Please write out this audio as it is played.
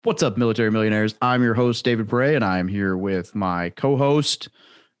What's up, military millionaires? I'm your host, David Bray, and I'm here with my co-host,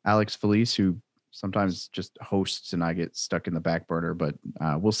 Alex Felice, who sometimes just hosts and I get stuck in the back burner, but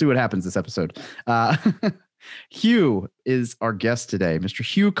we'll see what happens this episode. Hugh is our guest today, Mr.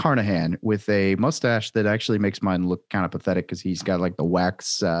 Hugh Carnahan, with a mustache that actually makes mine look kind of pathetic because he's got like the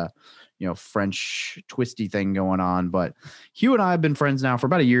wax, French twisty thing going on. But Hugh and I have been friends now for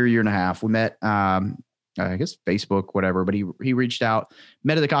about a year and a half. We met I guess Facebook, whatever, but he reached out,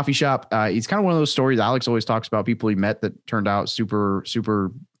 met at the coffee shop. He's kind of one of those stories Alex always talks about, people he met that turned out super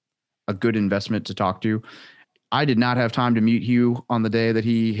a good investment to talk to. I did not have time to meet Hugh on the day that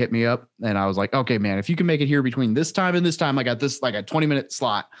he hit me up. And I was like, okay, man, if you can make it here between this time and this time, I got this like a 20-minute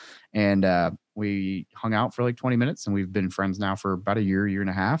slot. And we hung out for like 20 minutes and we've been friends now for about a year and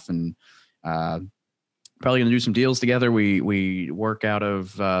a half. And probably going to do some deals together. We work out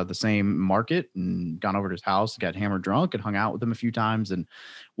of the same market and gone over to his house, got hammered drunk and hung out with him a few times. And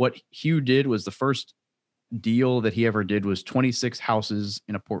what Hugh did was the first deal that he ever did was 26 houses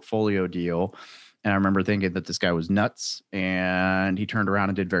in a portfolio deal. And I remember thinking that this guy was nuts, and he turned around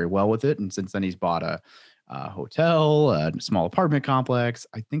and did very well with it. And since then he's bought a hotel, a small apartment complex.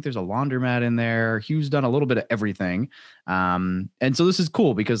 I think there's a laundromat in there. Hugh's done a little bit of everything. And so this is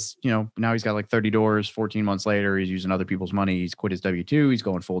cool because, now he's got like 30 doors, 14 months later, he's using other people's money. He's quit his W-2. He's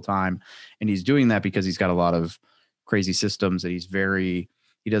going full time, and he's doing that because he's got a lot of crazy systems that he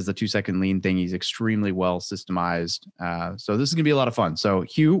does the 2-second lean thing. He's extremely well systemized. So this is going to be a lot of fun. So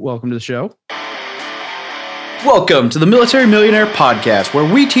Hugh, welcome to the show. Welcome to the Military Millionaire Podcast,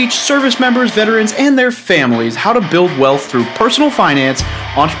 where we teach service members, veterans, and their families how to build wealth through personal finance,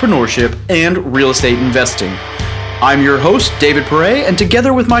 entrepreneurship, and real estate investing. I'm your host, David Perret, and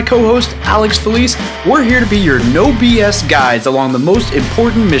together with my co-host, Alex Felice, we're here to be your no BS guides along the most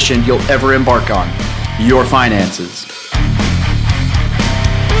important mission you'll ever embark on, your finances.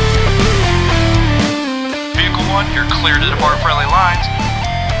 Vehicle 1, you're clear to depart friendly lines.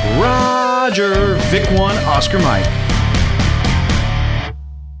 Roger, Vic 1, Oscar Mike.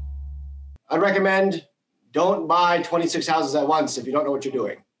 I'd recommend don't buy 26 houses at once if you don't know what you're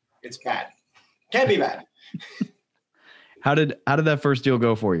doing. It's bad. Can be bad. How did that first deal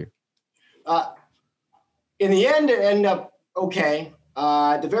go for you? In the end, it ended up okay.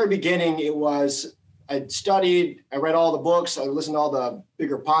 At the very beginning, I studied, I read all the books, I listened to all the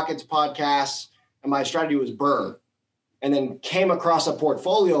Bigger Pockets podcasts, and my strategy was burn. And then came across a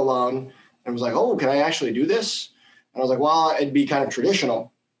portfolio loan and was like, oh, can I actually do this? And I was like, well, it'd be kind of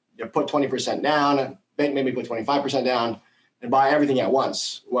traditional. You put 20% down, bank maybe put 25% down and buy everything at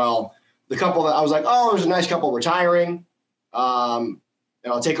once. Well, the couple that I was like, oh, there's a nice couple retiring. And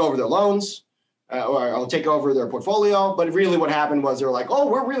I'll take over their loans or I'll take over their portfolio. But really what happened was they were like, oh,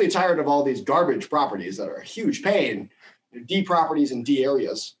 we're really tired of all these garbage properties that are a huge pain, D properties in D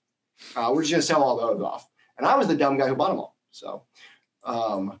areas. We're just going to sell all those off. And I was the dumb guy who bought them all. So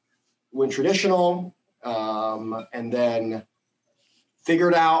went traditional and then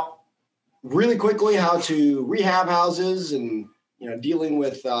figured out really quickly how to rehab houses and, dealing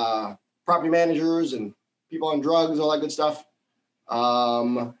with property managers and people on drugs, all that good stuff.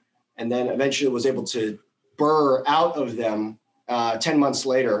 And then eventually was able to burr out of them 10 months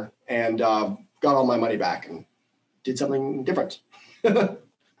later and got all my money back and did something different.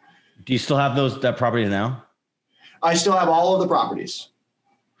 Do you still have that property now? I still have all of the properties.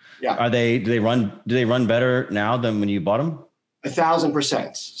 Yeah. Do they run better now than when you bought them?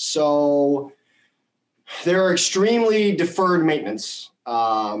 1,000%. So they're extremely deferred maintenance.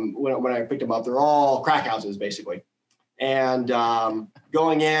 When I picked them up, they're all crack houses basically. And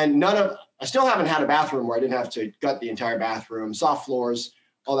going in, I still haven't had a bathroom where I didn't have to gut the entire bathroom, soft floors,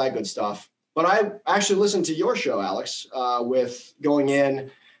 all that good stuff. But I actually listened to your show, Alex, with going in,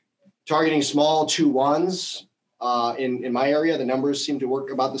 targeting small 2-1s. In my area, the numbers seem to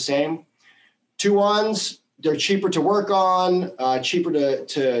work about the same. 2-1s, they're cheaper to work on, cheaper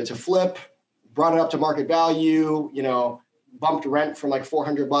to flip, brought it up to market value, bumped rent from like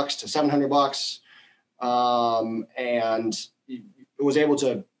 $400 to $700. And it was able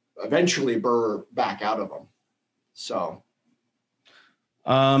to eventually burr back out of them. So.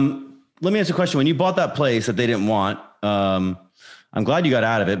 Let me ask you a question. When you bought that place that they didn't want, I'm glad you got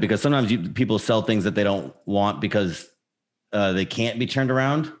out of it because sometimes people sell things that they don't want because they can't be turned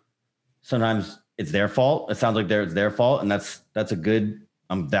around. Sometimes it's their fault. It sounds like it's their fault. And that's a good,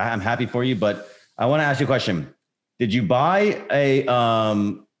 I'm happy for you, but I want to ask you a question. Did you buy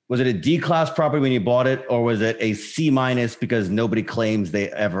was it a D-class property when you bought it, or was it a C- because nobody claims they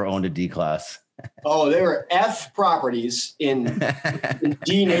ever owned a D-class? Oh, there were F properties in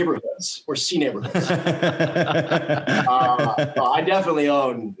D neighborhoods or C neighborhoods. I definitely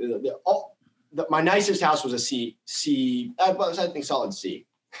own. My nicest house was a C. I think solid C.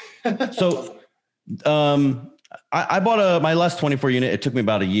 So, I bought my last 24 unit. It took me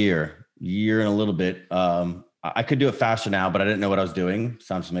about a year and a little bit. I could do it faster now, but I didn't know what I was doing.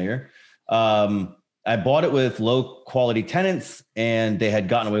 Sounds familiar. I bought it with low quality tenants, and they had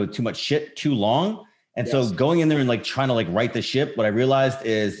gotten away with too much shit too long. And so going in there and like trying to like right the ship, what I realized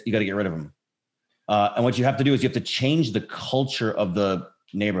is you got to get rid of them. And what you have to do is you have to change the culture of the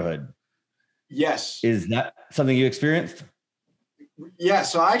neighborhood. Yes. Is that something you experienced? Yeah.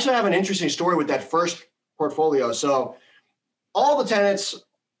 So I actually have an interesting story with that first portfolio. So all the tenants,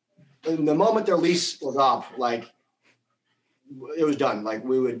 the moment their lease was up, like it was done. Like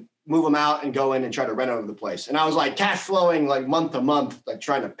we would move them out and go in and try to rent over the place. And I was like cash flowing like month to month, like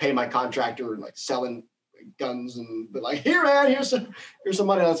trying to pay my contractor and like selling guns and like, here, man, here's some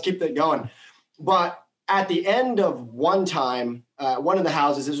money. Let's keep that going. But at the end of one time, one of the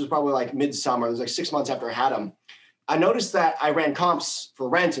houses, this was probably like midsummer, it was like 6 months after I had them. I noticed that I ran comps for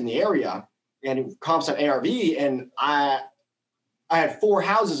rent in the area and comps on ARV. And I had 4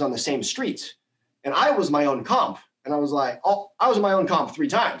 houses on the same street and I was my own comp. And I was like, I was in my own comp 3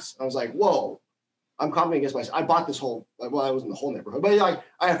 times. I was like, whoa, I'm comping against myself. I bought this whole, like, well, I was in the whole neighborhood, but like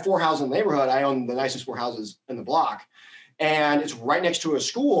I have 4 houses in the neighborhood. I own the nicest 4 houses in the block and it's right next to a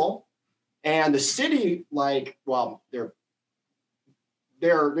school. And the city, like, well, they're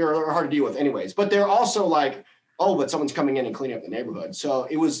hard to deal with anyways, but they're also like, oh, but someone's coming in and cleaning up the neighborhood. So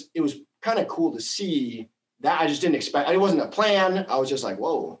it was kind of cool to see that. I just didn't expect, it wasn't a plan. I was just like,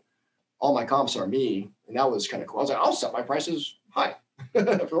 whoa, all my comps are me. And that was kind of cool. I was like, I'll set my prices high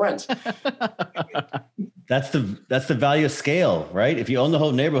for rent. That's the value of scale, right? If you own the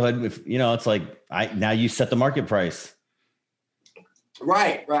whole neighborhood, if you know, it's like now you set the market price.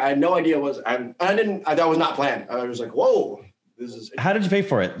 Right. I had no idea that was not planned. I was like, whoa, this is. How did you pay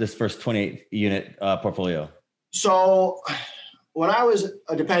for it? This first 28 unit portfolio? So when I was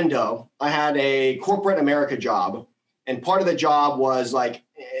a dependo, I had a corporate America job. And part of the job was like,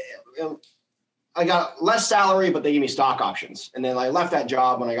 I got less salary, but they gave me stock options. And then I left that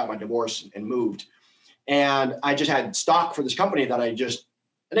job when I got my divorce and moved. And I just had stock for this company that I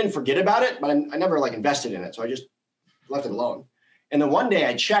didn't forget about it, but I never like invested in it. So I just left it alone. And then one day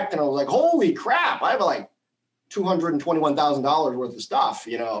I checked and I was like, holy crap, I have like $221,000 worth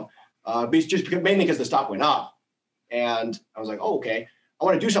of mainly because the stock went up. And I was like, oh, okay, I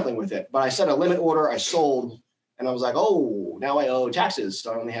want to do something with it. But I set a limit order, I sold, and I was like, oh, now I owe taxes.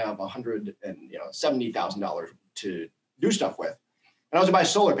 So I only have $170,000 to do stuff with. And I was to buy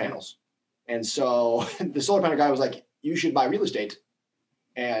solar panels. And so the solar panel guy was like, you should buy real estate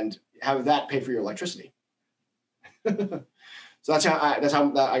and have that pay for your electricity. So that's how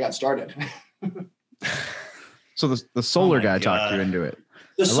I got started. So the solar guy talked you into it.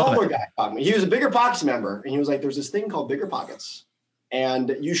 The solar guy taught me. He was a Bigger Pockets member, and he was like, "There's this thing called Bigger Pockets,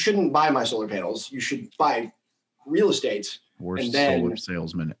 and you shouldn't buy my solar panels. You should buy real estate." Worst solar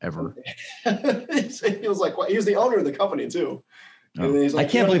salesman ever. He was like, he was the owner of the company too. Oh. Like, I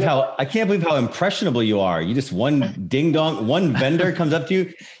can't believe how impressionable you are. You just one ding dong, one vendor comes up to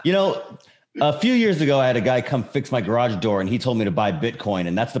you. You know, a few years ago, I had a guy come fix my garage door, and he told me to buy Bitcoin,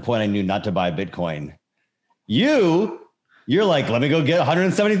 and that's the point I knew not to buy Bitcoin. You're like, let me go get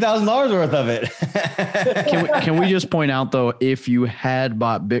 $170,000 worth of it. Can we just point out though, if you had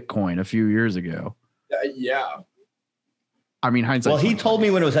bought Bitcoin a few years ago? Yeah. I mean, hindsight. Well, he told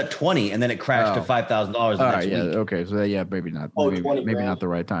me when it was at 20 and then it crashed to $5,000. All right, yeah. Okay. So yeah, maybe not. Maybe not the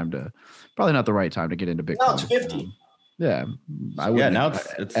right time to get into Bitcoin. No, it's 50. Yeah. I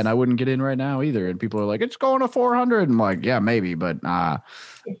wouldn't get in right now either. And people are like, it's going to 400. I'm like, yeah, maybe, but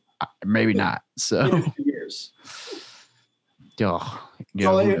maybe not. So years.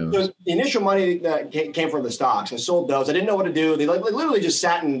 The initial money that came from the stocks, I sold those. I didn't know what to do. They literally just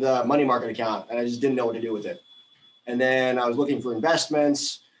sat in the money market account, and I just didn't know what to do with it. And then I was looking for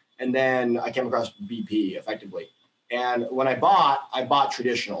investments, and then I came across BP effectively. And when I bought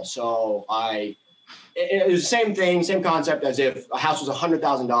traditional. So it was the same thing, same concept as if a house was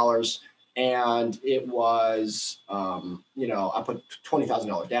 $100,000 and it was, I put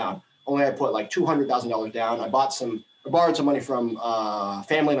 $20,000 down. Only I put like $200,000 down. I borrowed some money from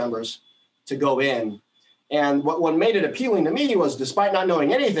family members to go in. And what made it appealing to me was, despite not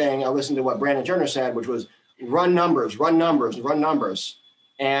knowing anything, I listened to what Brandon Turner said, which was run numbers.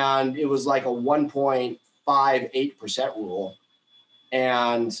 And it was like a 1.58% rule.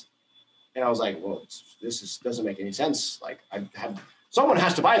 And I was like, well, this doesn't make any sense. Like I had someone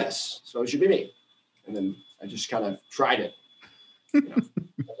has to buy this, so it should be me. And then I just kind of tried it. You know,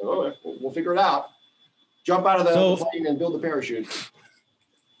 oh, we'll figure it out. Jump out of the plane and build the parachute.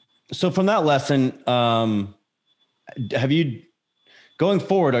 So from that lesson, have you, going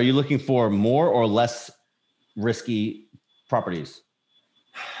forward, are you looking for more or less risky properties?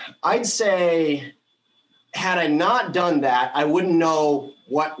 I'd say, had I not done that, I wouldn't know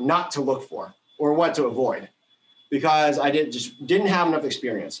what not to look for or what to avoid, because I didn't have enough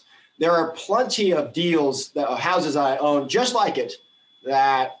experience. There are plenty of deals, houses I own just like it,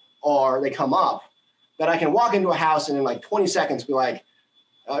 they come up, that I can walk into a house and in like 20 seconds be like,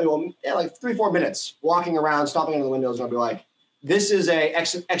 like 3-4 minutes walking around, stopping into the windows, and I'll be like, this is a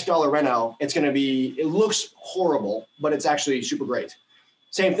X dollar reno. It looks horrible, but it's actually super great.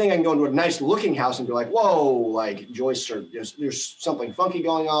 Same thing, I can go into a nice looking house and be like, whoa, like joists are, there's something funky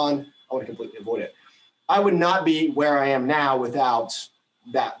going on. I want to completely avoid it. I would not be where I am now without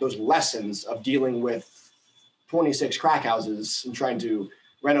those lessons of dealing with 26 crack houses and trying to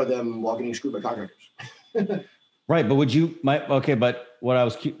reno them while getting screwed by contractors. Right. But are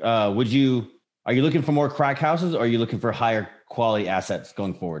you looking for more crack houses, or are you looking for higher quality assets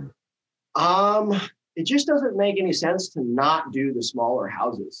going forward? It just doesn't make any sense to not do the smaller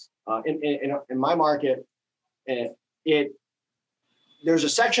houses. In my market, there's a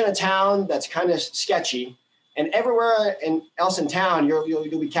section of town that's kind of sketchy, and everywhere else in town,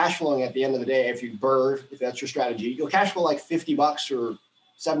 you'll be cash flowing at the end of the day. If that's your strategy, you'll cash flow like $50 or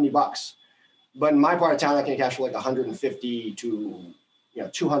 $70. But in my part of town, I can cash flow like 150 to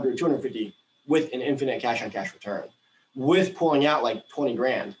 200, 250 with an infinite cash on cash return, with pulling out like 20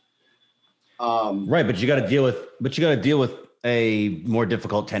 grand. Right, but you got to deal with a more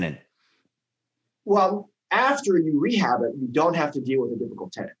difficult tenant. Well, after you rehab it, you don't have to deal with a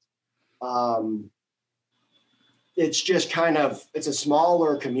difficult tenant. It's just it's a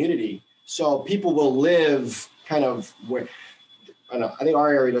smaller community, so people will live kind of where, I don't know. I think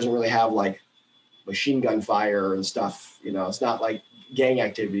our area doesn't really have like machine gun fire and stuff. It's not like gang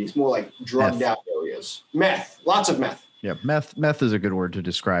activity. It's more like drugged out areas. Meth, lots of meth. Yeah, meth is a good word to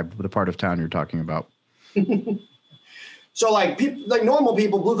describe the part of town you're talking about. So like normal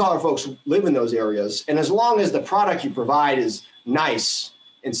people, blue collar folks live in those areas, and as long as the product you provide is nice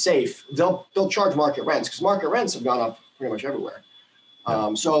and safe, they'll charge market rents, because market rents have gone up pretty much everywhere.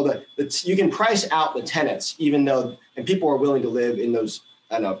 So you can price out the tenants, and people are willing to live in those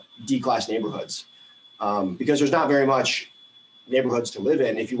D-class neighborhoods, because there's not very much neighborhoods to live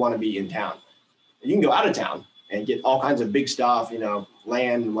in if you want to be in town. You can go out of town and get all kinds of big stuff,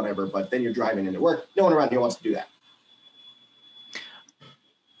 land and whatever, but then you're driving into work. No one around here wants to do that.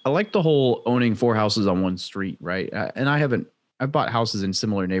 I like the whole owning 4 houses on one street, right? And I've bought houses in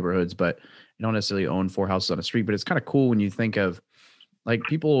similar neighborhoods, but you don't necessarily own 4 houses on a street. But it's kind of cool when you think of, like,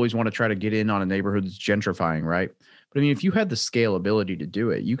 people always want to try to get in on a neighborhood that's gentrifying, right? But I mean, if you had the scalability to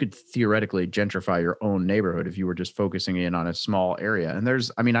do it, you could theoretically gentrify your own neighborhood if you were just focusing in on a small area. And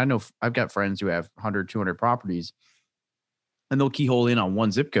I know I've got friends who have 100, 200 properties, and they'll keyhole in on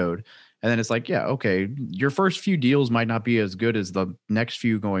one zip code. And then it's like, yeah, okay, your first few deals might not be as good as the next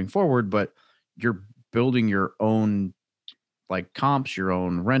few going forward, but you're building your own like comps, your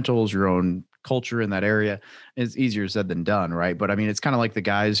own rentals, your own culture in that area. It's easier said than done, right? But I mean, it's kind of like the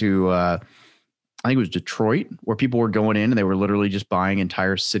guys who, I think it was Detroit, where people were going in and they were literally just buying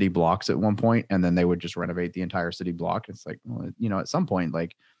entire city blocks at one point, and then they would just renovate the entire city block. It's like, well, at some point,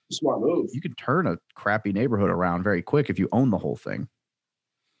 like, smart move. You can turn a crappy neighborhood around very quick if you own the whole thing.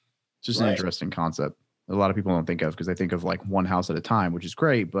 It's just an interesting concept. A lot of people don't think of, because they think of like one house at a time, which is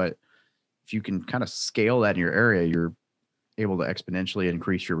great. But if you can kind of scale that in your area, you're able to exponentially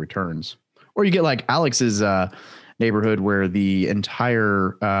increase your returns. Or you get like Alex's neighborhood, where the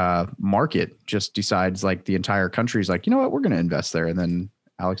entire market just decides, like the entire country is like, you know what, we're going to invest there. And then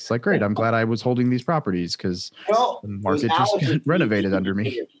Alex is like, great, I'm glad I was holding these properties, because the market just got renovated under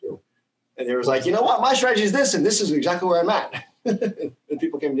me. And there was like, you know what, my strategy is this, and this is exactly where I'm at. And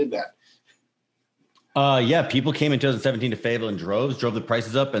people came and did that. Yeah, people came in 2017 to Fayetteville in droves, drove the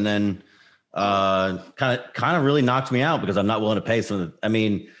prices up, and then kind of really knocked me out, because I'm not willing to pay some of the, I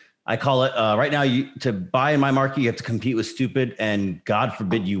mean, I call it right now, to buy in my market, you have to compete with stupid, and God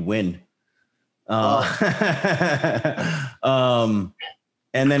forbid you win.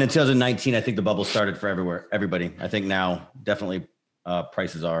 And then in 2019, I think the bubble started for everybody. I think now definitely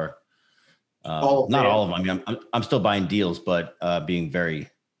prices are not all of them. I mean, I'm still buying deals, but being very,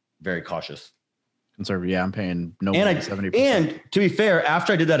 very cautious. Conservative. Yeah, I'm paying no more than 70%. And to be fair,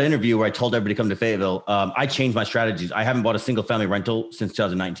 after I did that interview where I told everybody to come to Fayetteville, I changed my strategies. I haven't bought a single family rental since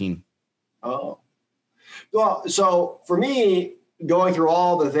 2019. Oh, well, so for me, going through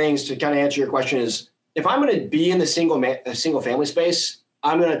all the things to kind of answer your question is, if I'm going to be in the single family space,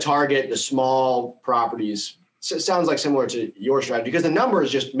 I'm going to target the small properties. So it sounds like similar to your strategy because the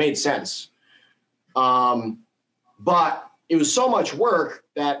numbers just made sense. But it was so much work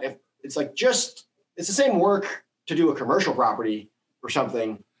that if it's like it's the same work to do a commercial property or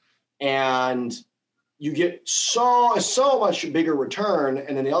something, and you get so much bigger return.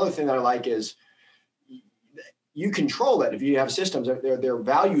 And then the other thing that I like is you control it. If you have systems, they're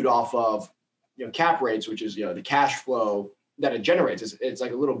valued off of cap rates, which is the cash flow that it generates. It's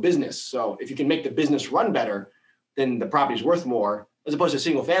like a little business. So if you can make the business run better, then the property's worth more. As opposed to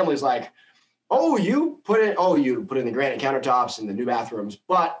single families, like, you put in the granite countertops and the new bathrooms,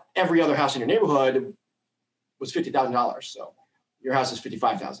 but every other house in your neighborhood was $50,000. So your house is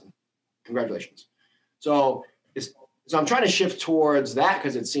 $55,000. Congratulations. So I'm trying to shift towards that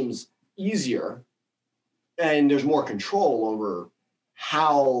because it seems easier and there's more control over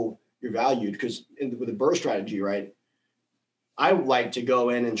how you're valued. Because with the BRRRR strategy, right, I like to go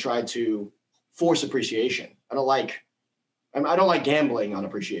in and try to force appreciation. I don't like gambling on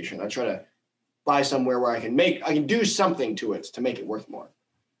appreciation. I try to buy somewhere where I can do something to it to make it worth more.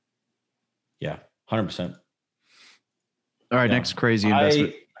 Yeah, 100%. All right, next crazy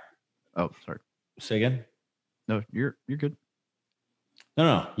investment. Oh, sorry. Say again? No, you're good.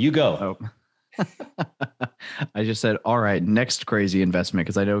 No, you go. Oh. I just said, all right, next crazy investment,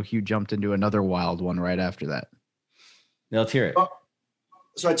 because I know Hugh jumped into another wild one right after that. Yeah, let's hear it.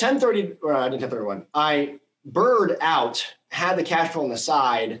 So at 1030, or I didn't 1031, I BRRRR'd out, had the cash flow on the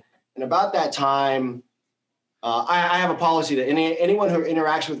side, and about that time, I have a policy that anyone who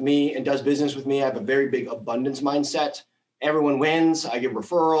interacts with me and does business with me, I have a very big abundance mindset. Everyone wins. I give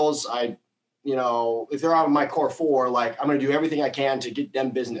referrals. If they're on my core four, like I'm going to do everything I can to get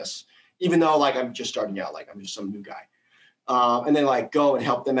them business, even though like I'm just starting out, like I'm just some new guy. And then like go and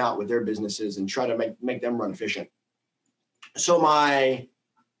help them out with their businesses and try to make them run efficient. So my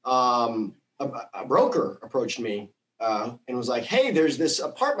a broker approached me and was like, hey, there's this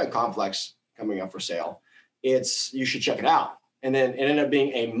apartment complex coming up for sale. You should check it out. And then it ended up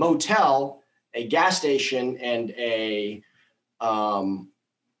being a motel, a gas station, and a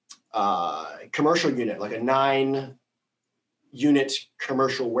commercial unit, like a 9-unit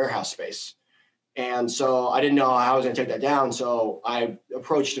commercial warehouse space. And so I didn't know how I was going to take that down. So I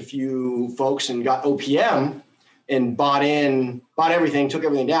approached a few folks and got OPM and bought everything, took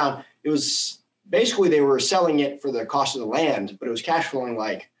everything down. It was basically they were selling it for the cost of the land, but it was cash flowing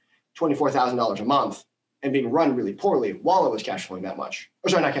like $24,000 a month and being run really poorly while it was cash flowing that much.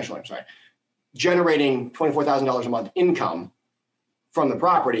 Not cash flowing, generating $24,000 a month income from the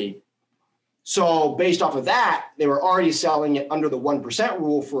property. So based off of that, they were already selling it under the 1%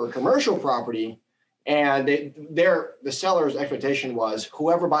 rule for a commercial property. And the seller's expectation was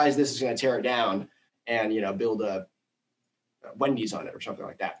whoever buys this is going to tear it down and, build a Wendy's on it or something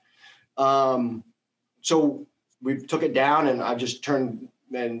like that. So we took it down and I just turned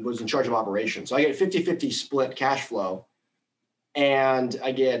and was in charge of operations. So I get 50-50 split cash flow and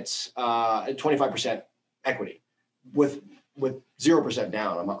I get 25% equity with 0%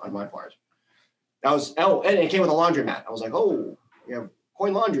 down on my part. That was, and it came with a laundromat. I was like, we have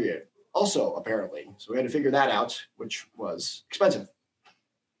coin laundry also, apparently. So we had to figure that out, which was expensive.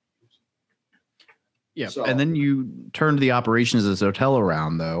 Yeah. So, and then you turned the operations of this hotel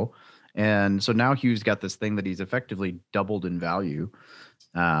around, though. And so now Hugh's got this thing that he's effectively doubled in value,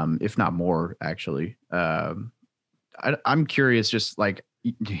 if not more, actually. I'm curious, just like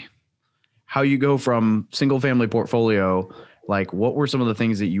how you go from single family portfolio. Like, what were some of the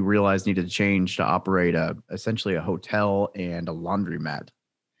things that you realized needed to change to operate essentially a hotel and a laundromat?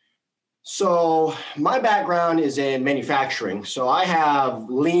 So my background is in manufacturing. So I have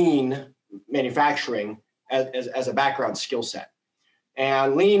lean manufacturing as a background skill set.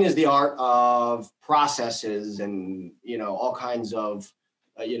 And lean is the art of processes and, all kinds of,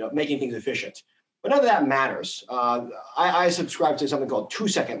 making things efficient. But none of that matters. I subscribe to something called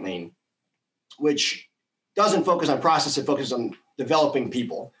 2-second lean, which doesn't focus on process. It focuses on developing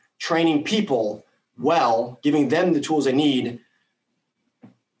people, training people well, giving them the tools they need,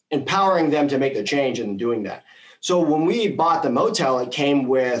 empowering them to make the change and doing that. So when we bought the motel, it came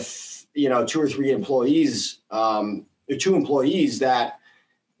with, 2 or 3 employees, 2 employees that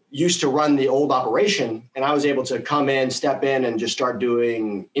used to run the old operation. And I was able to come in, step in and just start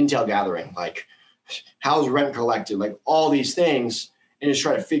doing intel gathering, like how's rent collected, like all these things, and just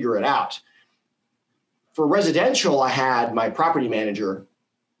try to figure it out. For residential, I had my property manager,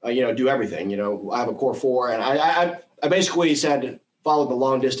 do everything. I have a core 4, and I basically said, followed the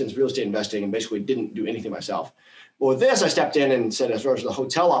long distance real estate investing and basically didn't do anything myself. But with this, I stepped in and said, as far as the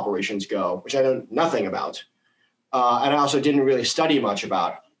hotel operations go, which I know nothing about, and I also didn't really study much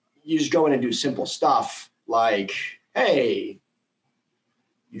about, you just go in and do simple stuff like, hey,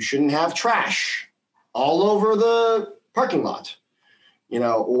 you shouldn't have trash all over the parking lot,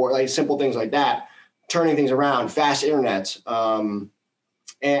 or like simple things like that, turning things around, fast internet,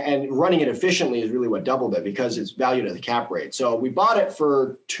 and running it efficiently is really what doubled it because it's valued at the cap rate. So we bought it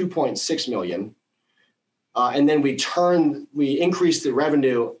for $2.6 million. And then we increased the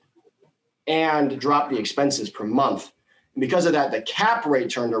revenue and dropped the expenses per month. And because of that, the cap rate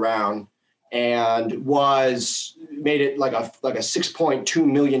turned around and made it like a $6.2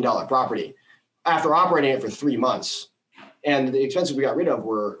 million property after operating it for 3 months. And the expenses we got rid of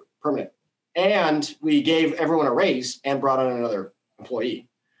were permanent. And we gave everyone a raise and brought on another employee.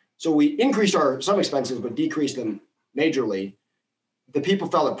 So we increased some expenses, but decreased them majorly. The people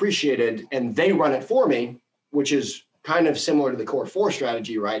felt appreciated and they run it for me, which is kind of similar to the core 4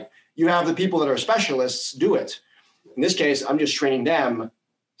 strategy, right? You have the people that are specialists do it. In this case, I'm just training them,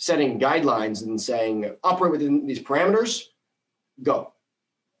 setting guidelines and saying, operate within these parameters, go.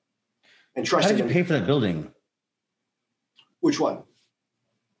 And trust. How did you pay for that building? Which one?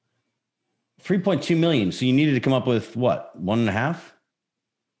 3.2 million. So you needed to come up with what? 1.5?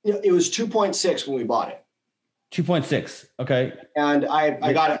 It was 2.6 when we bought it. 2.6. Okay. And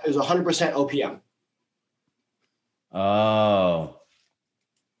I got it. It was 100% OPM. Oh.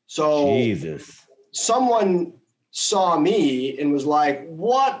 So Jesus. Someone saw me and was like,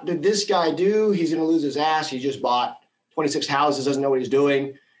 what did this guy do? He's going to lose his ass. He just bought 26 houses, doesn't know what he's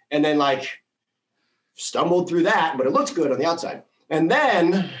doing. And then stumbled through that, but it looks good on the outside. And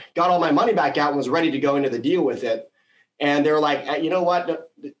then got all my money back out and was ready to go into the deal with it. And they were like, you know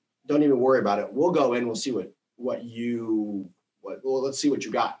what? Don't even worry about it. We'll go in. We'll see let's see what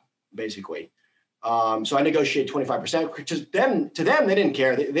you got, basically. So I negotiated 25%. To them, they didn't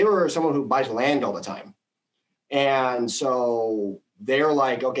care. They were someone who buys land all the time. And so they're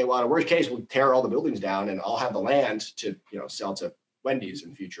like, okay, well, in the worst case, we'll tear all the buildings down and I'll have the land to, sell to Wendy's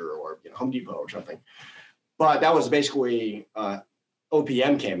in the future or Home Depot or something. But that was basically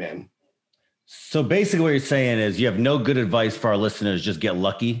OPM came in. So basically what you're saying is you have no good advice for our listeners. Just get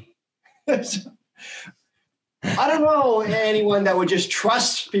lucky. I don't know anyone that would just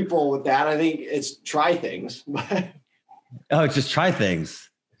trust people with that. I think it's try things. Oh, just try things.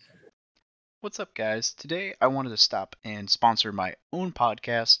 What's up, guys? Today I wanted to stop and sponsor my own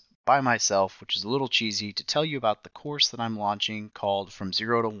podcast by myself, which is a little cheesy, to tell you about the course that I'm launching called From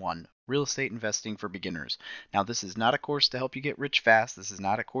Zero to One, Real Estate Investing for Beginners. Now, this is not a course to help you get rich fast. This is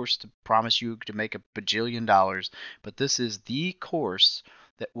not a course to promise you to make $1 bajillion, but this is the course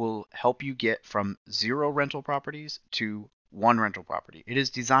that will help you get from 0 rental properties to 1 rental property. It is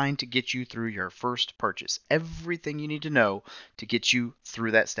designed to get you through your first purchase. Everything you need to know to get you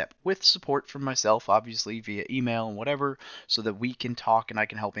through that step, with support from myself, obviously via email and whatever, so that we can talk and I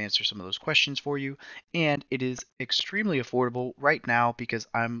can help answer some of those questions for you. And it is extremely affordable right now because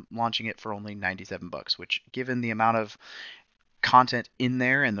I'm launching it for only $97, which, given the amount of content in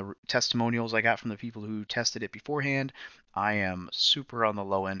there and the testimonials I got from the people who tested it beforehand, I am super on the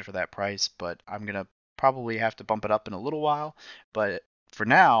low end for that price, but I'm going to probably have to bump it up in a little while. But for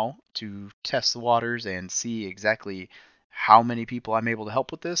now, to test the waters and see exactly how many people I'm able to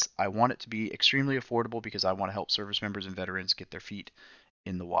help with this, I want it to be extremely affordable because I want to help service members and veterans get their feet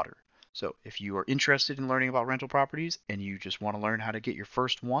in the water. So if you are interested in learning about rental properties and you just want to learn how to get your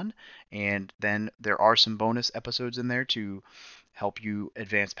first one, and then there are some bonus episodes in there to help you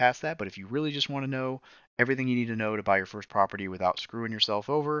advance past that. But if you really just want to know everything you need to know to buy your first property without screwing yourself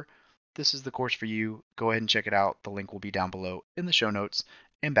over, this is the course for you. Go ahead and check it out. The link will be down below in the show notes.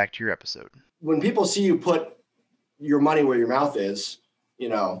 And back to your episode. When people see you put your money where your mouth is,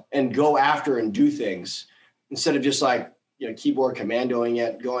 and go after and do things instead of just keyboard commandoing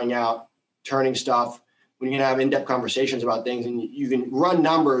it, going out, turning stuff, when you can have in-depth conversations about things and you can run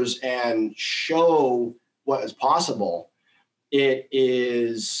numbers and show what is possible, it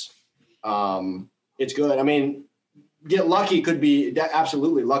is, it's good. I mean, get lucky could be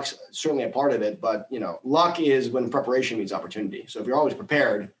absolutely, luck's certainly a part of it, but luck is when preparation meets opportunity. So if you're always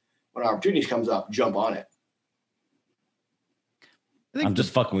prepared, when opportunities comes up, jump on it. I'm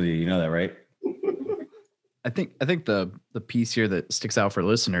just fucking with you. You know that, right? I think the piece here that sticks out for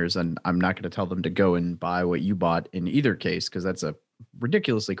listeners, and I'm not going to tell them to go and buy what you bought in either case, because that's a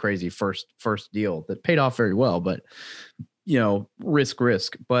ridiculously crazy first deal that paid off very well, but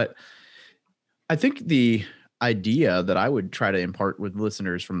risk. But I think the idea that I would try to impart with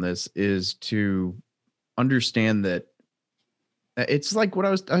listeners from this is to understand that It's like what I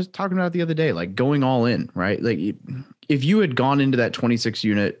was talking about the other day, like going all in, right? Like if you had gone into that 26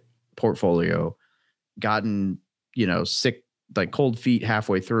 unit portfolio, gotten, sick, like cold feet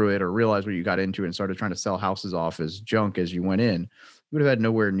halfway through it, or realized what you got into and started trying to sell houses off as junk as you went in, you would have had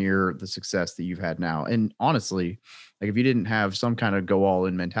nowhere near the success that you've had now. And honestly, like if you didn't have some kind of go all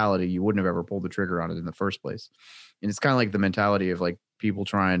in mentality, you wouldn't have ever pulled the trigger on it in the first place. And it's kind of like the mentality of like people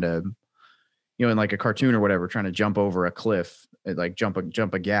trying to, in like a cartoon or whatever, trying to jump over a cliff, like jump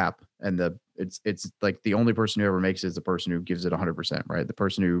a gap. And it's like the only person who ever makes it is the person who gives it 100%, right? The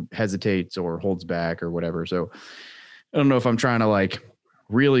person who hesitates or holds back or whatever. So I don't know if I'm trying to like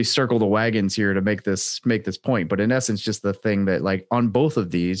really circle the wagons here to make this point, but in essence, just the thing that like on both of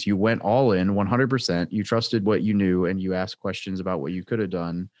these, you went all in 100%, you trusted what you knew and you asked questions about what you could have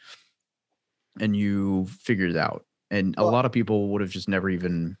done and you figured it out. And a lot of people would have just never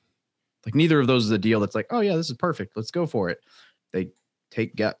even, like, neither of those is a deal that's like, oh yeah, this is perfect, let's go for it. They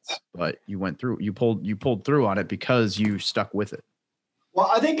take guts, but you went through, you pulled through on it because you stuck with it. Well,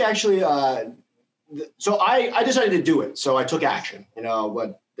 I think actually, so I decided to do it. So I took action,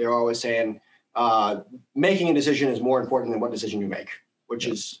 but they're always saying, making a decision is more important than what decision you make, which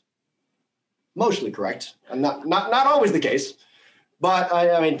is mostly correct. And not always the case, but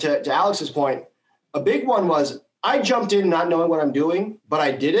I mean, to Alex's point, a big one was I jumped in not knowing what I'm doing, but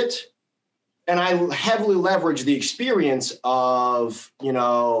I did it. And I heavily leveraged the experience of,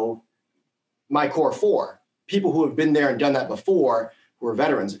 my core four, people who have been there and done that before, who are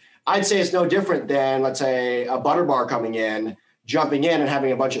veterans. I'd say it's no different than, let's say, a butter bar coming in, jumping in and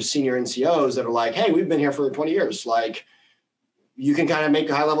having a bunch of senior NCOs that are like, hey, we've been here for 20 years. Like, you can kind of make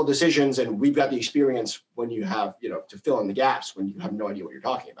high level decisions, and we've got the experience when you have, to fill in the gaps when you have no idea what you're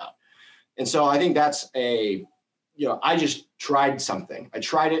talking about. And so I think that's I just tried something. I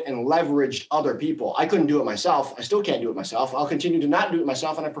tried it and leveraged other people. I couldn't do it myself. I still can't do it myself. I'll continue to not do it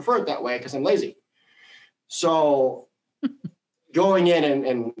myself, and I prefer it that way because I'm lazy. So going in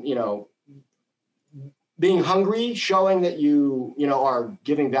and being hungry, showing that you are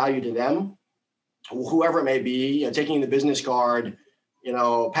giving value to them, whoever it may be, taking the business card,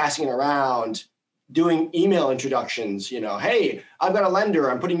 passing it around, doing email introductions, hey, I've got a lender,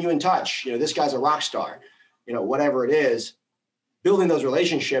 I'm putting you in touch. This guy's a rock star. Whatever it is, building those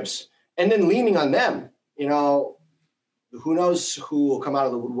relationships and then leaning on them. Who knows who will come out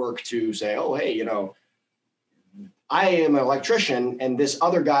of the woodwork to say, oh, hey, I am an electrician and this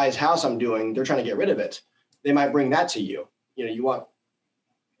other guy's house I'm doing, they're trying to get rid of it. They might bring that to you. You want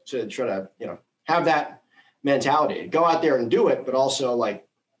to try to, have that mentality, go out there and do it, but also like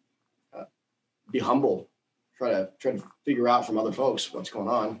be humble, try to figure out from other folks what's going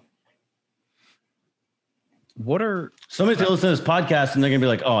on. What are somebody's gonna listen to this podcast and they're gonna be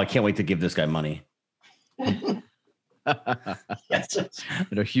like, oh, I can't wait to give this guy money. Yes.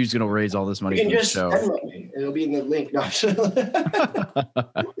 Hugh's gonna raise all this money you for can the just show. It'll be in the link. No.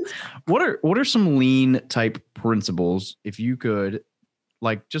 What are some lean type principles, if you could,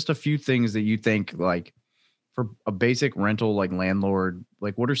 like just a few things that you think, like for a basic rental, like landlord,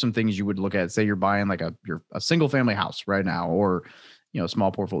 like what are some things you would look at? Say you're buying like a single family house right now, or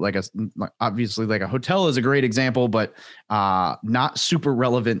small portfolio, like obviously like a hotel is a great example, but not super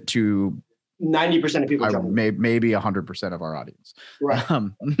relevant to 90% of people. Maybe 100% of our audience,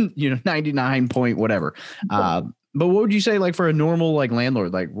 right? 99 point whatever. But what would you say, like for a normal like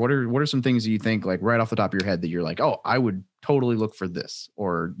landlord, like what are some things that you think, like right off the top of your head, that you're like, oh, I would totally look for this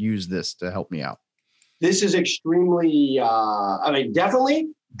or use this to help me out? This is extremely,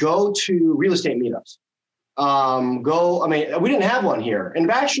 definitely go to real estate meetups. We didn't have one here. And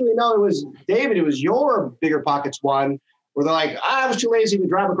actually, no, it was David, it was your Bigger Pockets one where they're like, I was too lazy to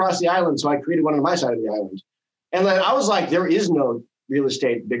drive across the island. So I created one on my side of the island. And then I was like, there is no real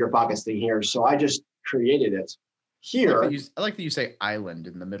estate Bigger Pockets thing here. So I just created it here. I like that you say island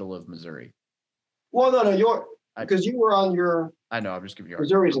in the middle of Missouri. Well, no, because you were on your. I know, I'm just giving you.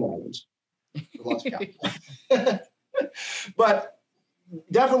 Missouri's an island. But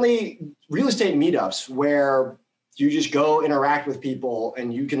definitely real estate meetups where you just go interact with people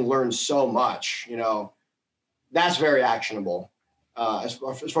and you can learn so much, that's very actionable. As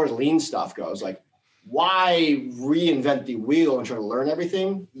far as lean stuff goes, like why reinvent the wheel and try to learn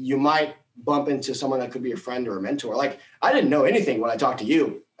everything? You might bump into someone that could be a friend or a mentor. Like I didn't know anything when I talked to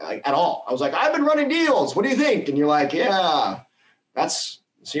you, like at all. I was like, I've been running deals. What do you think? And you're like, yeah,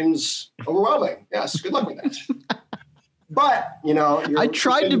 seems overwhelming. Yes. Good luck with that. But, I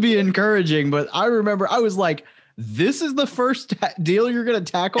tried to be encouraging, but I remember I was like, this is the first deal you're going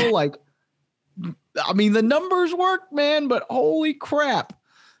to tackle. Like, I mean, the numbers work, man, but holy crap.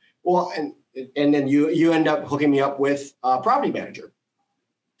 Well, and And then you end up hooking me up with a property manager.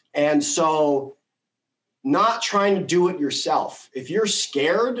 And so not trying to do it yourself. If you're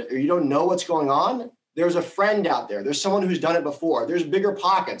scared or you don't know what's going on, there's a friend out there. There's someone who's done it before. There's Bigger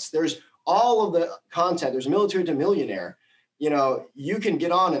Pockets. There's all of the content. There's Military to Millionaire. You can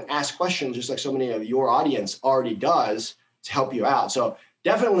get on and ask questions just like so many of your audience already does to help you out. So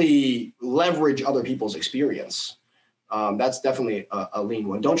definitely leverage other people's experience. That's definitely a lean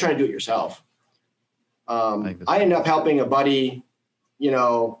one. Don't try to do it yourself. I ended up helping a buddy, he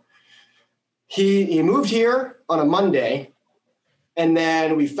moved here on a Monday, and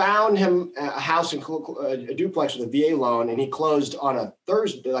then we found him a house in a duplex with a VA loan, and he closed on a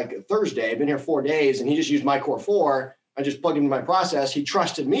Thursday. I've been here 4 days, and he just used my Core 4. I just plugged into my process. He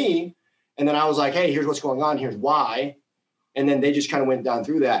trusted me, and then I was like, hey, here's what's going on. Here's why. And then they just kind of went down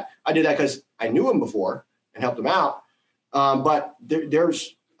through that. I did that because I knew him before and helped him out. But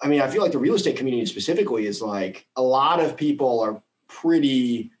I feel like the real estate community specifically is like a lot of people are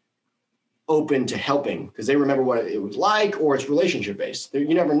pretty open to helping because they remember what it was like, or it's relationship based.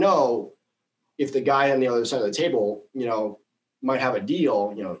 You never know if the guy on the other side of the table, might have a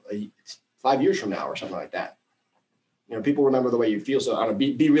deal, 5 years from now or something like that. People remember the way you feel. So I don't know,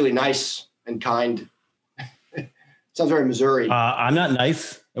 be really nice and kind. Sounds very Missouri. I'm not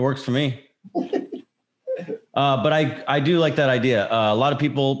nice. It works for me. But I do like that idea. A lot of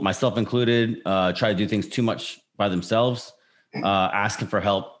people, myself included, try to do things too much by themselves. Asking for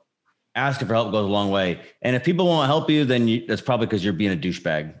help goes a long way. And if people won't help you, then that's probably because you're being a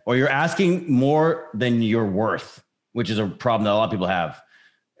douchebag, or you're asking more than you're worth, which is a problem that a lot of people have.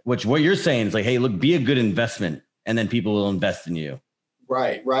 Which what you're saying is like, hey, look, be a good investment, and then people will invest in you.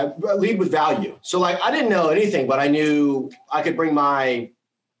 Right. Lead with value. So like, I didn't know anything, but I knew I could bring my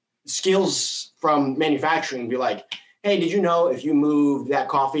skills from manufacturing and be like, hey, did you know if you moved that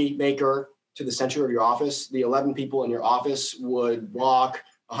coffee maker to the center of your office, the 11 people in your office would walk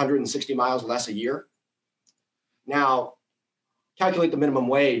 160 miles less a year? Now, calculate the minimum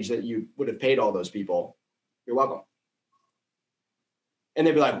wage that you would have paid all those people. You're welcome. And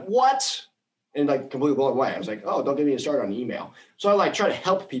they'd be like, what? And like completely blown away. I was like, oh, don't get me started on email. So I like try to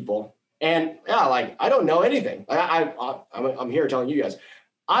help people. And yeah, like I don't know anything. I'm here telling you guys,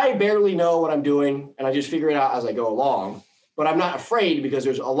 I barely know what I'm doing, and I just figure it out as I go along. But I'm not afraid because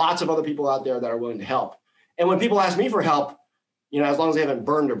there's lots of other people out there that are willing to help. And when people ask me for help, as long as they haven't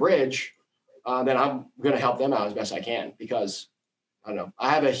burned a bridge, then I'm going to help them out as best I can, because I don't know, I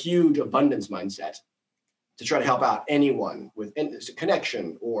have a huge abundance mindset to try to help out anyone with a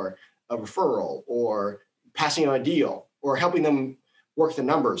connection or a referral or passing on a deal or helping them work the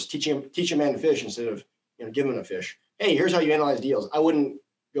numbers, teach a man to fish instead of giving him a fish. Hey, here's how you analyze deals. I wouldn't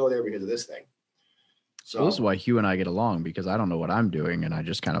go there because of this thing. So this is why Hugh and I get along, because I don't know what I'm doing and I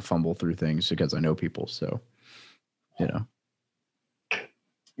just kind of fumble through things because I know people. So, you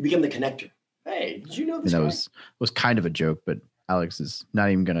become the connector. Hey, did you know this? And that was kind of a joke, but Alex is not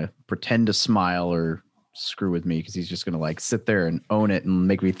even going to pretend to smile or screw with me because he's just going to like sit there and own it and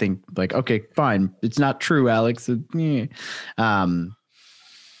make me think like, okay, fine. It's not true, Alex.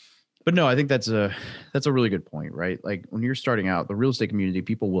 But no, I think that's a really good point, right? Like when you're starting out, the real estate community,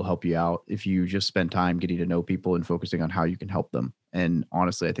 people will help you out if you just spend time getting to know people and focusing on how you can help them. And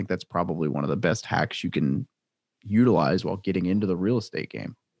honestly, I think that's probably one of the best hacks you can utilize while getting into the real estate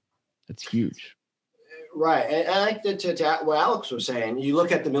game. That's huge. Right. And I like to what Alex was saying. You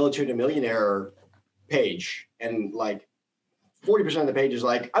look at the Military to Millionaire page, and like 40% of the page is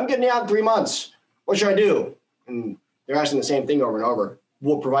like, I'm getting out in 3 months. What should I do? And they're asking the same thing over and over,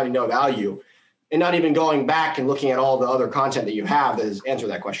 while providing no value, and not even going back and looking at all the other content that you have that has answered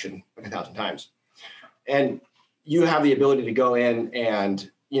that question like 1,000 times. And you have the ability to go in and,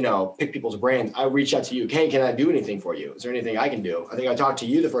 pick people's brains. I reach out to you. Hey, can I do anything for you? Is there anything I can do? I think I talked to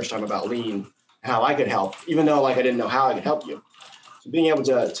you the first time about lean, how I could help, even though like I didn't know how I could help you. So being able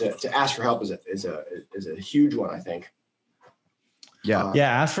to ask for help is a huge one, I think. Yeah.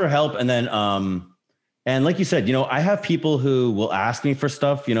 Ask for help. And then, and like you said, I have people who will ask me for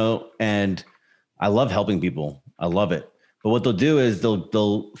stuff, and I love helping people. I love it. But what they'll do is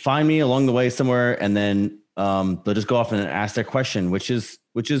they'll find me along the way somewhere, and then they'll just go off and ask their question, which is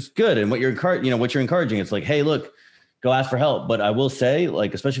good. And what you're encouraging, it's like, hey, look, go ask for help. But I will say,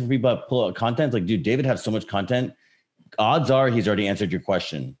 like, especially for people that pull out content, like, dude, David has so much content. Odds are he's already answered your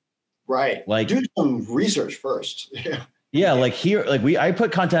question. Right. Like, do some research first. Yeah. Like here, like I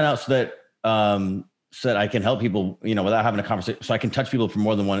put content out so that I can help people, without having a conversation, so I can touch people for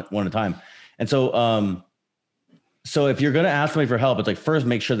more than one at a time. And so, So if you're going to ask somebody for help, it's like, first,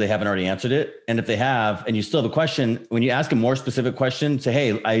 make sure they haven't already answered it. And if they have, and you still have a question, when you ask a more specific question, say,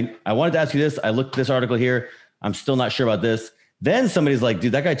 hey, I wanted to ask you this. I looked at this article here. I'm still not sure about this. Then somebody's like,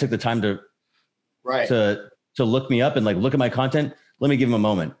 dude, that guy took the time to look me up and like, look at my content. Let me give him a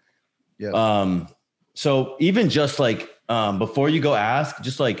moment. Yeah. So even just like, before you go ask,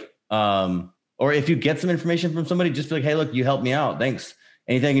 just like, or if you get some information from somebody, just be like, hey, look, you helped me out. Thanks.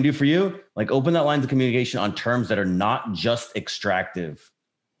 Anything I can do for you? Like, open that lines of communication on terms that are not just extractive.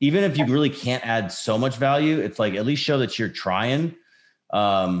 Even if you really can't add so much value, it's like, at least show that you're trying.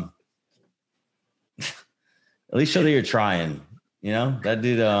 At least show that you're trying. You know, that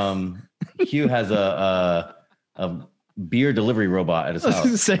dude, Hugh has a beer delivery robot at his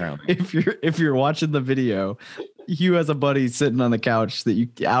house. Say, if you're watching the video, Hugh has a buddy sitting on the couch that you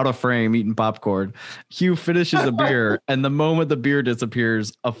out of frame eating popcorn. Hugh finishes a beer, and the moment the beer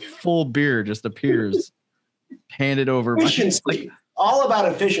disappears, a full beer just appears, handed over. Efficiency, all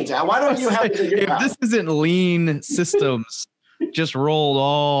about efficiency. Why don't you have if this isn't lean systems just rolled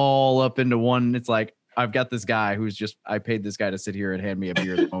all up into one? It's like, I've got this guy who's just, I paid this guy to sit here and hand me a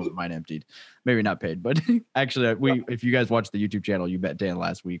beer the moment mine emptied. Maybe not paid, but actually if you guys watched the YouTube channel, you met Dan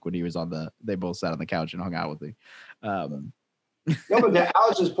last week when he was they both sat on the couch and hung out with me. No, but to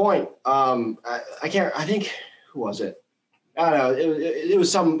Alex's point, I think, who was it? I don't know. It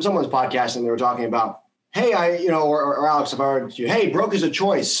was someone's podcast, and they were talking about, hey, or Alex, if I were to, hey, broke is a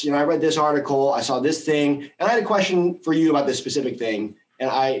choice. I read this article, I saw this thing, and I had a question for you about this specific thing. And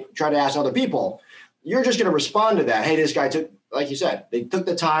I tried to ask other people. You're just going to respond to that. Hey, this guy took, like you said, they took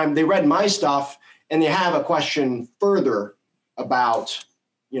the time, they read my stuff, and they have a question further about,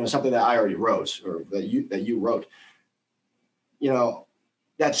 something that I already wrote or that you wrote.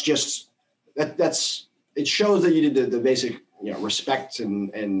 That's just, it shows that you did the basic, respect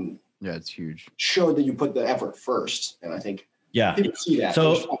and yeah, it's huge. Showed that you put the effort first. And I think people see that.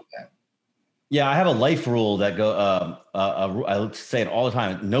 So yeah, I have a life rule that I say it all the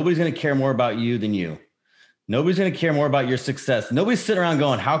time. Nobody's going to care more about you than you. Nobody's going to care more about your success. Nobody's sitting around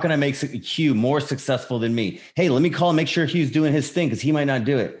going, how can I make Hugh more successful than me? Hey, let me call and make sure Hugh's doing his thing because he might not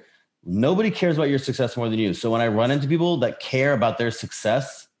do it. Nobody cares about your success more than you. So when I run into people that care about their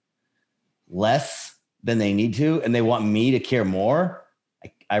success less than they need to, and they want me to care more,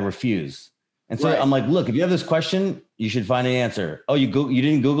 I refuse. And so I'm like, look, if you have this question, you should find an answer. Oh, you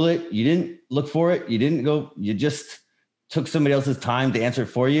didn't Google it. You didn't look for it. You just took somebody else's time to answer it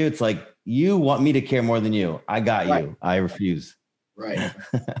for you. It's like, you want me to care more than you. I got you. I refuse. Right.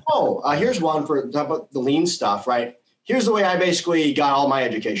 Here's one for the lean stuff, right? Here's the way I basically got all my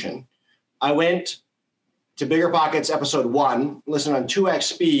education. I went to Bigger Pockets episode 1, listened on 2x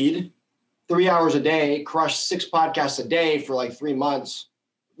speed, 3 hours a day, crushed 6 podcasts a day for like 3 months,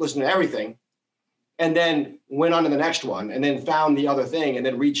 listened to everything. And then went on to the next one, and then found the other thing, and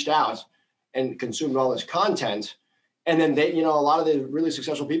then reached out and consumed all this content. And then they, a lot of the really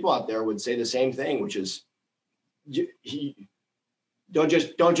successful people out there would say the same thing, which is, don't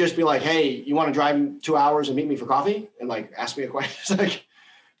just be like, hey, you want to drive 2 hours and meet me for coffee and like ask me a question. It's like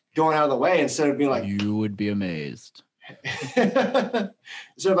going out of the way instead of being like, you would be amazed. Instead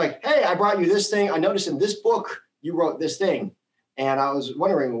of like, hey, I brought you this thing. I noticed in this book you wrote this thing. And I was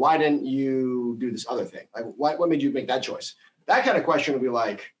wondering, why didn't you do this other thing? Like, what made you make that choice? That kind of question would be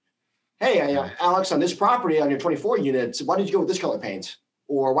like, hey, Alex, on this property, on your 24 units, why did you go with this color paint?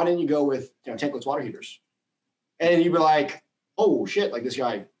 Or why didn't you go with tankless water heaters? And you'd be like, oh, shit, like this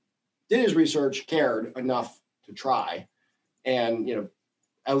guy did his research, cared enough to try. And,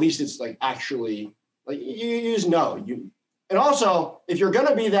 at least it's like actually, like you just know. And also, if you're going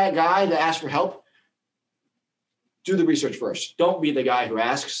to be that guy to ask for help, do the research first. Don't be the guy who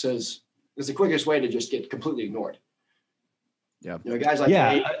asks, says it's the quickest way to just get completely ignored. Yeah. Guys like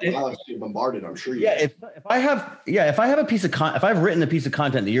Alex get bombarded, I'm sure. If I've written a piece of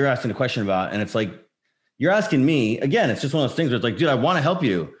content that you're asking a question about, and it's like, you're asking me again, it's just one of those things where it's like, dude, I want to help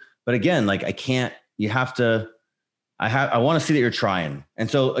you. But again, like I can't, I want to see that you're trying. And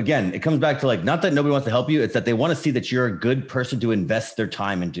so again, it comes back to like, not that nobody wants to help you. It's that they want to see that you're a good person to invest their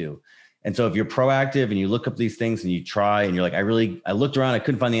time into. And so if you're proactive and you look up these things and you try and you're like, I looked around, I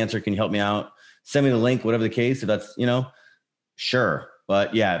couldn't find the answer. Can you help me out? Send me the link, whatever the case. If that's, sure.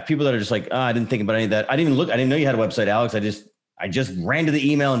 But yeah, people that are just like, I didn't think about any of that. I didn't know you had a website, Alex. I just ran to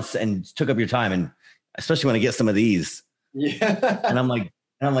the email and took up your time. And especially when I get some of these. Yeah. And I'm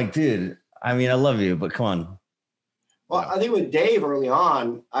like, dude, I love you, but come on. Well, I think with Dave early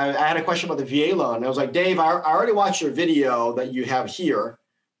on, I had a question about the VA loan. I was like, Dave, I already watched your video that you have here.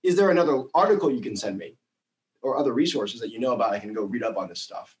 Is there another article you can send me or other resources that you know about? I can go read up on this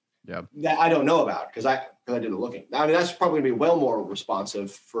stuff. that I don't know about because I did the looking. I mean, that's probably going to be well more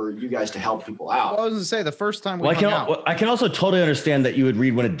responsive for you guys to help people out. Well, I was going to say the first time I can also totally understand that you would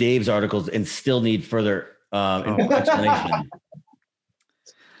read one of Dave's articles and still need further explanation.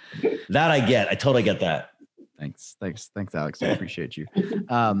 That I get. I totally get that. Thanks, Alex. I appreciate you.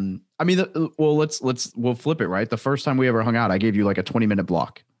 I mean, we'll flip it, right? The first time we ever hung out, I gave you like a 20-minute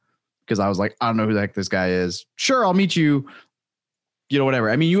block because I was like, I don't know who the heck this guy is. Sure, I'll meet you. You know, whatever.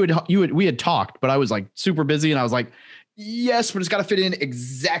 I mean, we had talked, but I was like super busy, and I was like, yes, but it's got to fit in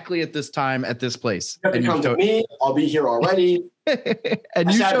exactly at this time at this place. You have to come to me. I'll be here already.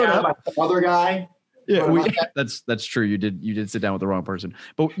 And you showed up. My other guy. Yeah, that's true. You did sit down with the wrong person,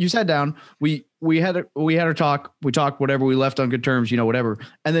 but you sat down. We had our talk. We talked, whatever. We left on good terms, you know, whatever.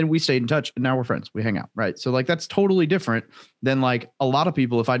 And then we stayed in touch, and now we're friends. We hang out, right? So like that's totally different than like a lot of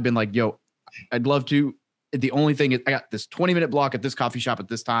people. If I'd been like, yo, I'd love to. The only thing is, I got this 20-minute block at this coffee shop at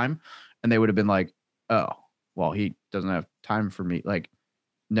this time, and they would have been like, oh, well, he doesn't have time for me. Like,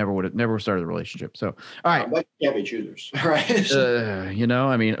 never started the relationship. So, all right, but can't be choosers, right? You know,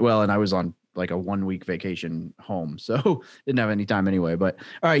 I mean, well, and I was on like a 1-week vacation home, so didn't have any time anyway. But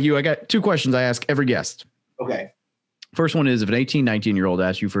all right, Hugh, I got 2 questions I ask every guest. Okay. First one is, if an 18, 19-year-old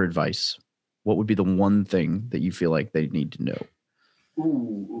asks you for advice, what would be the one thing that you feel like they need to know?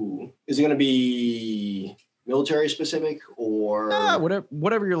 Ooh. Is it going to be military specific or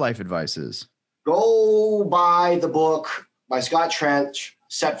whatever your life advice is? Go buy the book by Scott Trench,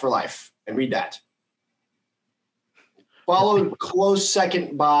 Set for Life, and read that. Followed close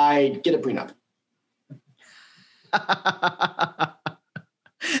second by Get a Prenup.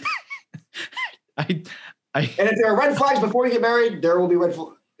 And if there are red flags before you get married, there will be red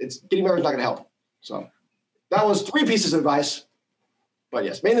flags. Getting married is not going to help. So that was 3 pieces of advice. But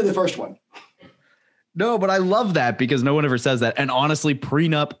yes, mainly the first one. No, but I love that because no one ever says that. And honestly,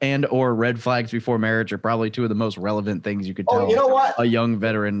 prenup and or red flags before marriage are probably 2 of the most relevant things you could tell you know what? A young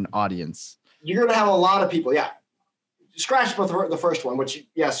veteran audience. You're going to have a lot of people. Yeah. Scratch the first one, which,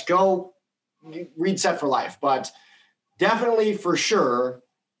 yes, go read Set for Life. But definitely for sure,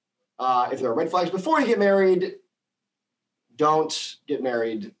 if there are red flags before you get married, don't get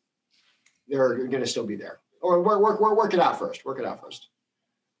married. They're going to still be there. Or work it out first. Work it out first.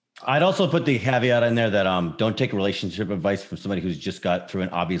 I'd also put the caveat in there that don't take relationship advice from somebody who's just got through an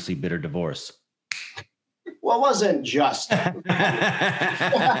obviously bitter divorce. Well, it wasn't just.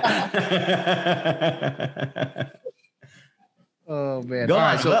 Oh man! Go All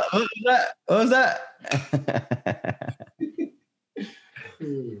on. right, so what was that?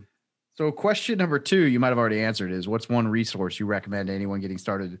 So question number 2, you might have already answered, is what's one resource you recommend to anyone getting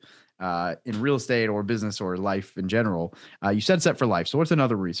started in real estate or business or life in general? You said Set for Life. So what's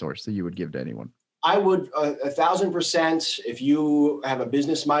another resource that you would give to anyone? I would 1,000% if you have a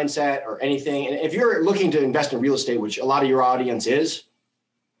business mindset or anything. And if you're looking to invest in real estate, which a lot of your audience is,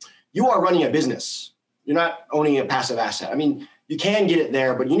 you are running a business. You're not owning a passive asset. I mean, you can get it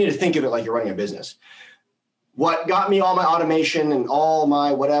there, but you need to think of it like you're running a business. What got me all my automation and all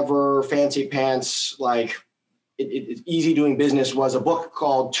my whatever fancy pants, like it's easy doing business, was a book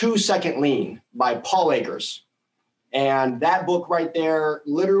called 2 Second Lean by Paul Akers. And that book right there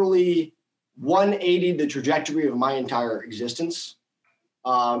literally 180'd the trajectory of my entire existence.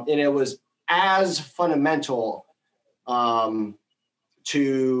 And it was as fundamental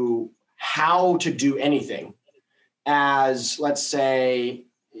to how to do anything as, let's say,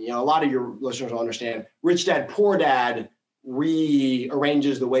 you know, a lot of your listeners will understand, Rich Dad, Poor Dad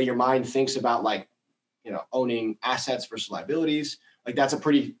rearranges the way your mind thinks about, like, you know, owning assets versus liabilities. Like, that's a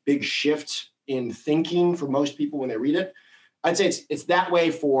pretty big shift in thinking for most people when they read it. I'd say it's that way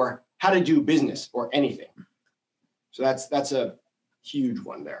for how to do business or anything. So that's a huge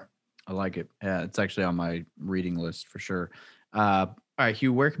one there. I like it. Yeah, it's actually on my reading list for sure. All right,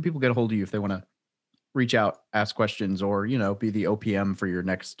 Hugh, where can people get a hold of you if they want to reach out, ask questions, or, you know, be the OPM for your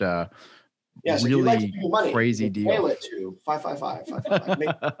next so really like money, crazy deal? Mail it to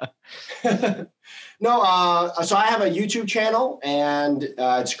 555. No, so I have a YouTube channel, and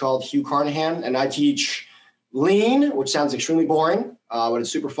it's called Hugh Carnahan, and I teach lean, which sounds extremely boring, but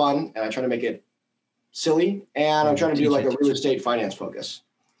it's super fun, and I try to make it silly, and I'm trying to do like a real estate finance focus.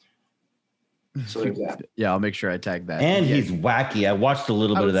 So there's that. Yeah, I'll make sure I tag that. And he's wacky. I watched a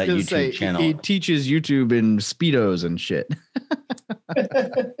little bit of that YouTube channel. He teaches YouTube in Speedos and shit.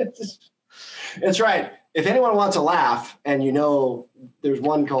 That's right. If anyone wants to laugh, and you know, there's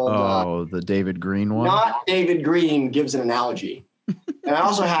one called the David Green one. Not David Green gives an analogy. And I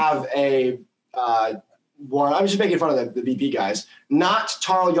also have a one. I'm just making fun of the VP guys. Not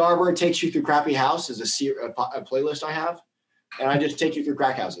Tarl Yarber Takes You Through Crappy House is a playlist I have. and I just take you through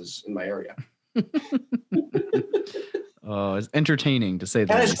crack houses in my area. Oh, it's entertaining to say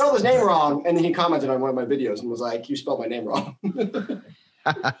that. And I spelled his name wrong, and then he commented on one of my videos and was like, "You spelled my name wrong."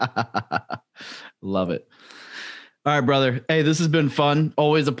 Love it. All right, brother. Hey, this has been fun.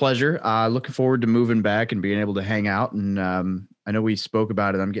 Always a pleasure. Looking forward to moving back and being able to hang out. And I know we spoke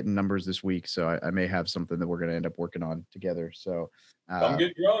about it. I'm getting numbers this week, so I may have something that we're going to end up working on together. So Come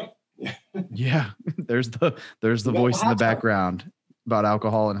get drunk. Yeah, there's the voice in the background about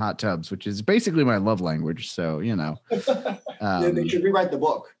alcohol and hot tubs, which is basically my love language. So, you know, they should rewrite the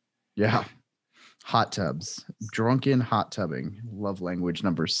book. Yeah. Hot tubs, drunken hot tubbing, love language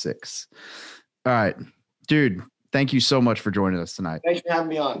number 6. All right, dude. Thank you so much for joining us tonight. Thanks for having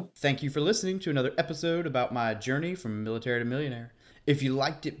me on. Thank you for listening to another episode about my journey from military to millionaire. If you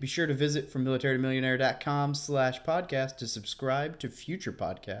liked it, be sure to visit FromMilitaryToMillionaire.com/podcast to subscribe to future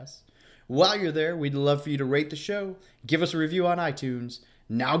podcasts. While you're there, we'd love for you to rate the show, give us a review on iTunes.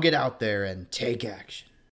 Now get out there and take action.